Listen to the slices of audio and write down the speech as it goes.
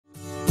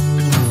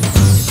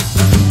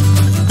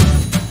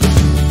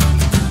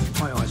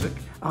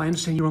I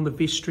understand you're on the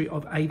vestry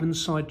of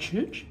Avonside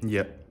Church?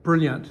 Yep.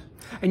 Brilliant.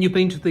 And you've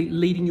been to the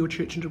Leading Your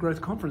Church into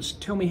Growth conference.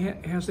 Tell me,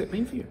 how's that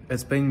been for you?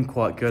 It's been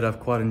quite good. I've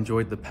quite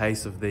enjoyed the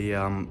pace of the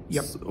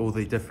all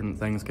the different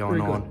things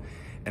going on,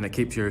 and it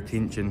keeps your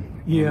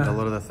attention. Yeah. And a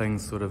lot of the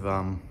things sort of,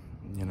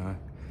 you know,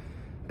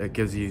 it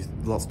gives you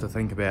lots to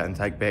think about and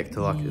take back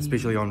to, like,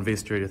 especially on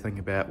vestry, to think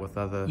about with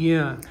other...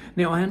 Yeah.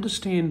 Now, I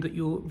understand that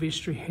your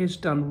vestry has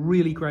done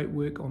really great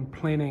work on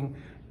planning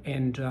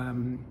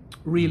and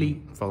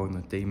really... following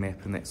the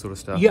DMAP and that sort of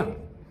stuff. Yeah,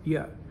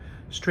 yeah.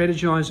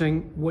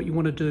 Strategizing what you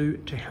want to do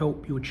to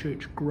help your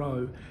church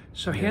grow.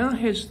 So how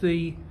has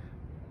the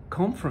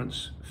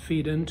conference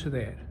fed into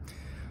that?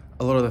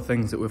 A lot of the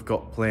things that we've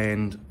got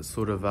planned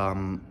sort of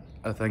are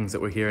things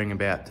that we're hearing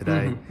about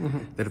today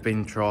that have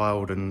been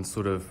trialled and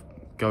sort of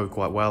go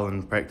quite well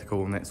and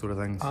practical and that sort of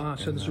things. Ah,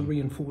 so there's a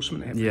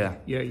reinforcement happening. Yeah.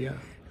 Yeah, yeah.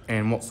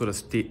 And what sort of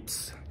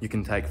steps you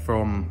can take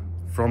from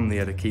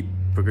there to keep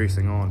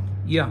progressing on.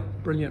 Yeah,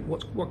 brilliant.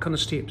 What kind of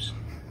steps?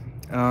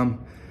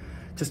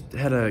 Just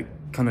how to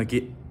kind of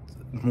get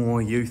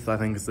more youth, I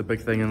think, is the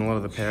big thing in a lot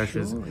of the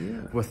parishes. Sure,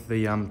 yeah. With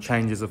the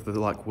changes of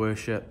the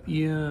worship.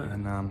 Yeah.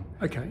 And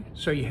okay,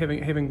 so you're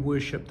having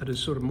worship that is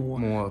sort of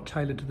more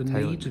tailored to the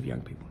needs of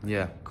young people.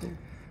 Yeah. Cool.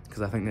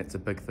 Because I think that's a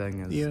big thing.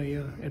 Is,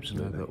 yeah,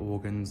 absolutely. You know, the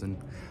organs, and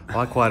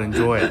I quite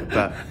enjoy it,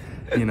 but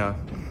you know,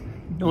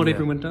 not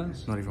everyone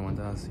does. Not everyone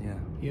does. Yeah.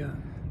 Yeah.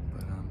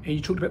 But, and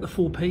you talked about the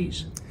 4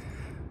 Ps.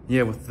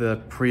 Yeah, with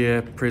the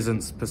prayer,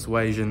 presence,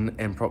 persuasion,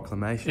 and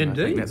proclamation.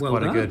 Indeed, I think that's well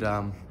quite done. a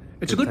good.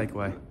 It's a good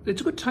takeaway.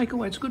 It's a good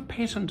takeaway. It's a good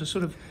pattern to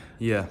sort of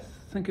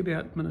think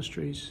about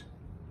ministries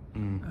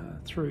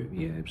through.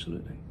 Yeah,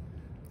 absolutely.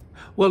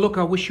 Well, look,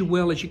 I wish you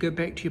well as you go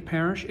back to your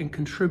parish and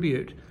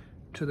contribute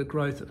to the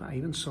growth of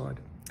Avonside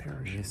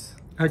Parish. Yes.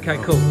 Okay,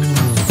 cool.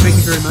 Thank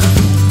you very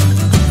much.